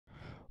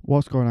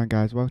What's going on,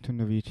 guys? Welcome to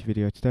another YouTube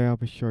video. Today I'll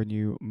be showing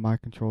you my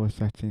controller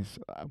settings,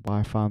 what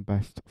I found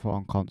best for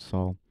on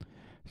console.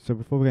 So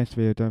before we get into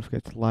the video, don't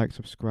forget to like,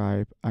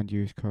 subscribe and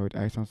use code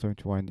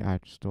XON71 in the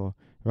item store.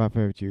 Without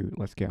further ado,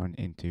 let's get on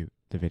into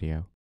the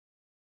video.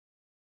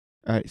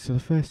 Alright, so the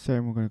first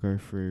setting we're going to go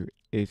through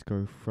is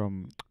go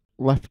from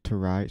left to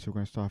right. So we're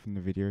going to start from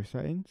the video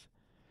settings.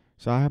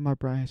 So I have my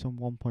brightness on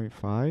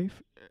 1.5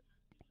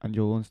 and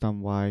you'll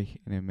understand why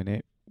in a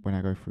minute when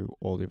I go through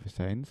all the other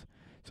settings.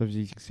 So as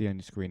you can see on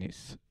the screen,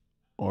 it's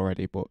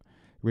already, but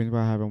the reason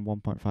why I have it on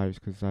 1.5 is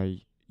because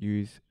I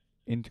use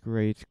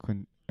integrate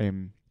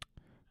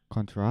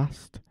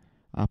contrast.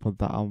 I put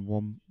that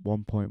on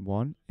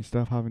 1.1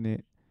 instead of having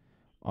it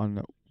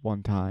on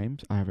 1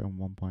 times. I have it on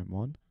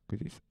 1.1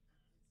 because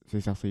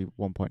it's actually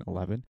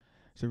 1.11.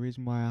 So the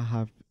reason why I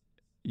have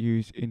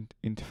used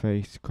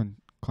interface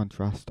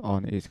contrast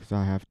on is because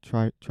I have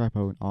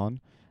tripone on,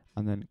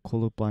 and then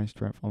colorblind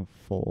strength on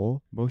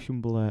 4,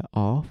 motion blur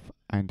off,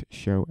 and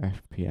show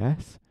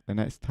FPS. The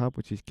next tab,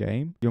 which is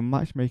game, your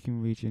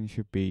matchmaking region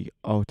should be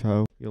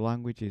auto. Your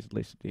language is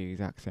listed the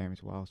exact same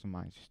as well, so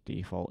mine's just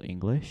default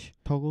English.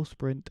 Toggle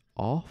sprint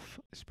off,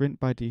 sprint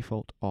by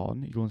default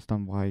on. You'll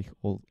understand why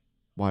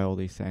all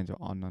these settings are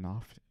on and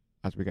off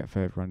as we get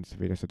further on into the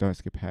video, so don't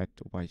skip ahead,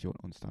 otherwise you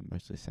won't understand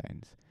most of the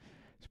settings.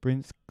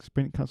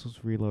 Sprint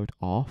cancels reload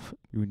off.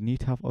 You would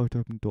need to have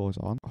auto open doors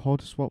on. Hold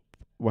to swap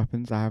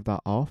weapons, I have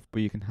that off,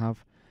 but you can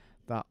have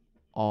that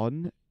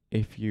on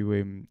if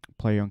you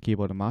play on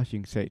keyboard and mouse. You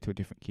can set it to a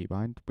different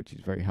keybind, which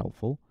is very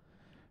helpful.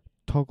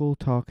 Toggle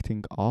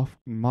targeting off.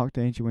 Mark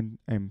danger when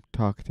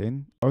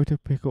targeting. Auto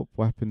pick up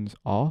weapons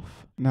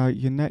off. Now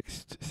your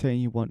next setting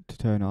you want to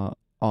turn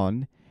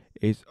on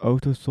is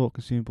auto sort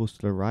consumables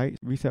to the right.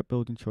 Reset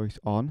building choice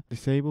on.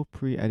 Disable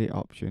pre-edit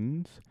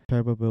options.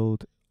 Turbo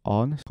build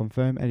on.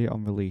 Confirm edit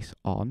on release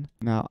on.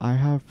 Now I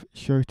have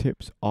show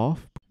tips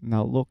off.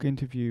 Now look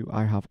interview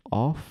I have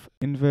off.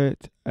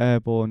 Invert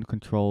airborne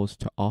controls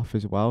to off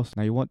as well. So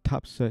now you want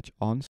tap search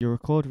on. So your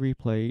record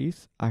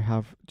replays, I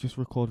have just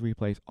record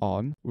replays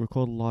on.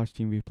 Record large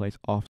team replays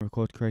off.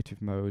 Record creative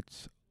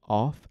modes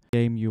off.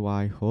 Game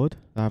UI HUD.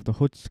 I have the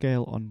HUD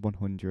scale on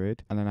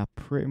 100, and then I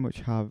pretty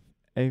much have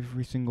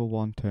every single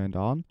one turned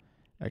on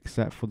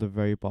except for the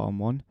very bottom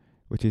one,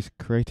 which is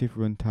creative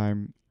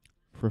runtime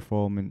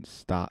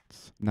performance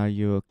stats. Now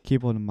your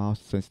keyboard and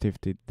mouse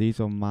sensitivity, these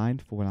are mine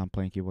for when I'm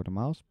playing keyboard and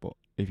mouse, but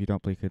if you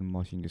don't play keyboard and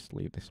mouse, you can just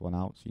leave this one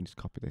out, so you can just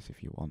copy this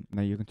if you want.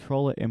 Now your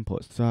controller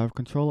inputs, so I have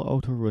controller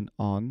auto run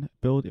on,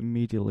 build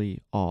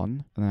immediately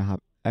on, and then I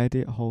have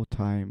edit hold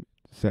time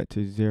set to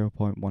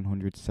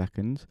 0.100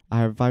 seconds. I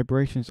have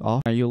vibrations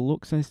off. Now your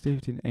look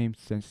sensitivity and aim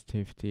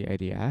sensitivity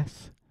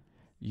ADS,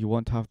 you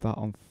want to have that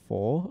on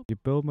 4. Your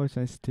build mode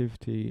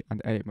sensitivity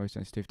and edit mode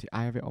sensitivity,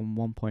 I have it on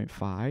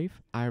 1.5.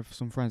 I have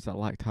some friends that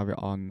like to have it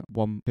on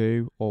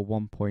 1.2 or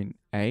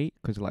 1.8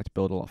 because they like to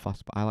build a lot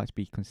faster, but I like to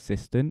be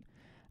consistent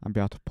and be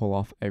able to pull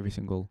off every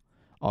single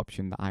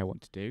option that I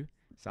want to do.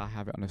 So I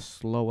have it on a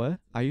slower.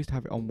 I used to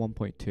have it on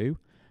 1.2,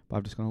 but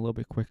I've just gone a little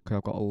bit quicker because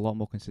I've got a lot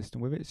more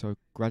consistent with it. So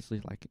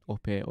gradually like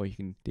up it, or you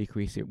can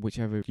decrease it,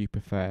 whichever you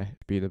prefer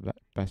to be the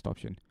best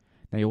option.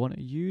 Now you want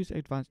to use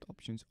advanced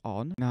options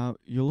on. Now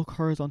you look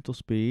horizontal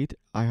speed,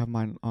 I have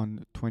mine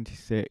on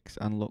 26,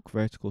 and look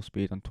vertical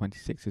speed on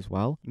 26 as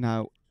well.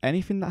 Now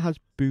anything that has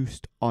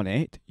boost on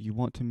it, you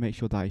want to make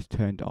sure that is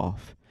turned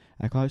off.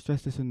 I can't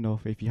stress this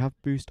enough. If you have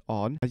boost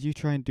on, as you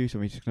try and do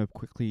something, it's just going to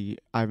quickly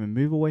either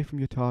move away from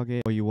your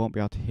target, or you won't be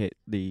able to hit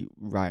the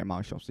right amount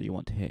of shots that you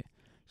want to hit.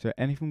 So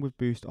anything with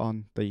boost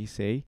on that you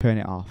see, turn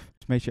it off.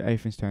 Just make sure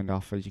everything's turned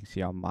off, as you can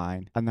see on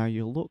mine. And now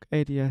you look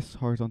ADS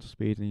horizontal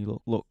speed, and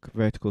you look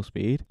vertical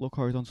speed. Look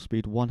horizontal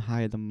speed 1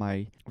 higher than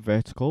my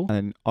vertical. And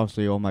then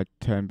obviously all my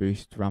turn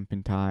boost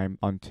ramping time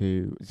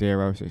onto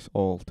 0, so it's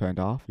all turned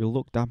off. You'll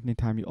look dampening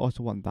time, you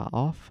also want that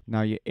off.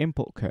 Now your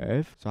input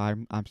curve, so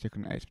I'm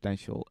sticking on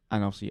exponential,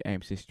 and obviously your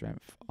aim assist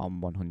strength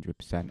on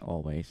 100%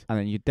 always. And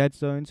then your dead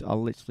zones are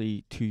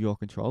literally to your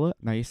controller.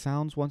 Now your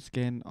sounds once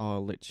again are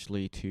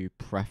literally to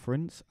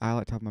preference. I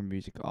like to have my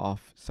music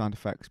off, sound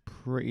effects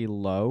pretty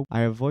low.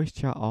 I have voice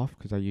chat off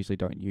because I usually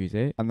don't use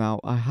it. And now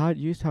I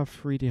used to have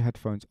 3D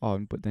headphones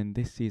on, but then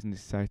this season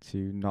decided to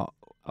not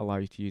allow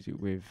you to use it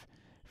with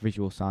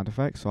visual sound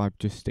effects, so I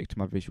just stick to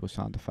my visual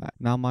sound effect.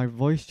 Now my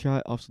voice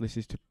chat, obviously this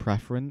is to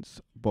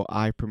preference, but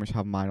I pretty much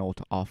have mine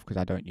auto off because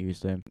I don't use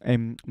them.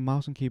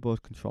 Mouse and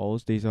keyboard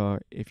controls, these are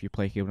if you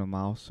play keyboard and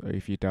mouse, or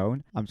if you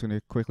don't. I'm just going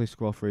to quickly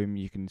scroll through them.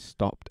 You can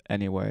stop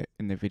anywhere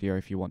in the video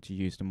if you want to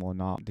use them or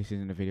not. This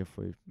isn't a video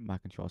for my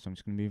controls, so I'm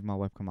just going to move my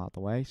webcam out of the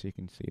way so you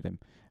can see them,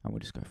 and we'll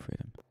just go through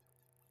them.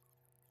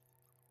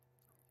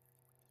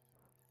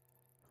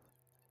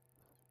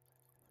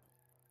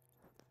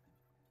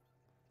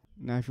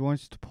 Now, if you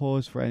wanted to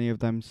pause for any of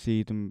them,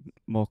 see them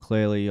more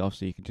clearly,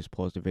 obviously you can just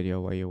pause the video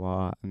where you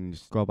are and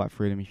just scroll back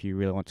through them if you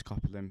really want to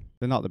copy them.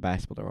 They're not the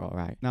best, but they're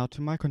alright. Now, to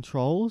my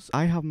controls,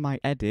 I have my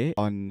edit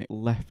on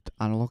left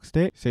analog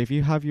stick. So if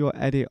you have your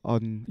edit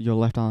on your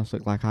left analog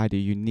stick like I do,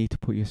 you need to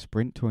put your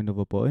sprint to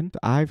another button. So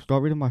I've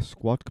got rid of my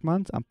squad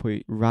commands and put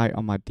it right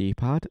on my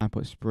D-pad and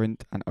put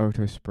sprint and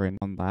auto sprint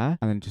on there,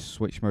 and then just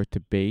switch mode to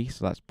B.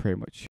 So that's pretty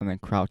much, and then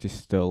crouch is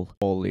still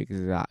all the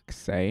exact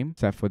same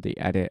except for the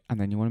edit. And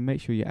then you want to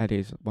make sure your edit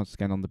is once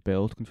again on the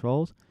build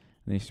controls.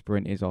 And the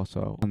sprint is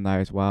also on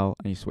there as well,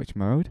 and you switch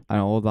mode, and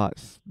all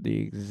that's the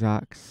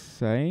exact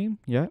same.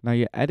 Yeah. Now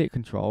your edit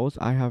controls,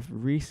 I have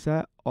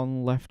reset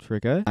on left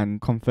trigger,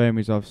 and confirm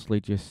is obviously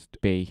just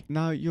B.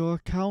 Now your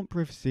account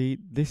privacy,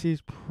 this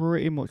is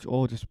pretty much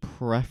all just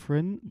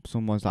preference.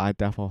 Some ones that I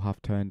definitely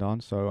have turned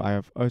on. So I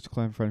have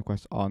auto-claim friend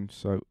requests on,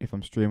 so if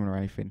I'm streaming or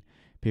anything,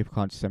 people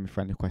can't just send me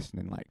friend requests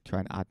and then like try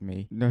and add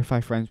me.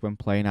 Notify friends when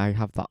playing, I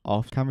have that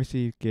off. Can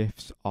receive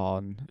gifts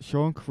on.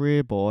 Show on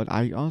career board,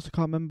 I honestly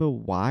can't remember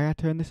why I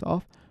turned this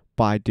off,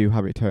 but I do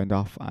have it turned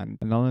off. And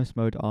anonymous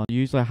mode on.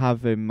 Usually I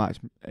have a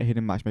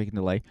hidden matchmaking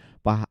delay,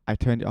 but I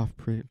turned it off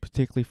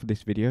particularly for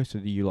this video so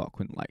that you lot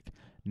couldn't like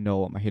know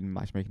what my hidden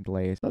matchmaking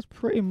delay is. That's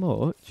pretty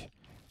much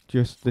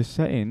just the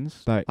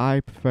settings that I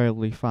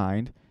preferably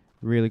find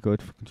really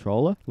good for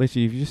controller.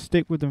 Literally, if you just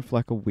stick with them for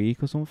like a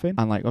week or something,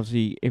 and like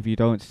obviously if you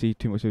don't see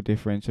too much of a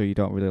difference or you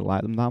don't really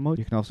like them that much,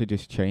 you can also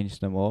just change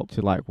them up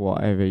to like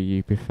whatever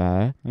you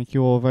prefer. Thank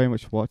you all very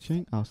much for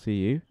watching. I'll see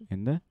you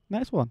in the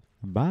next one.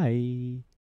 Bye.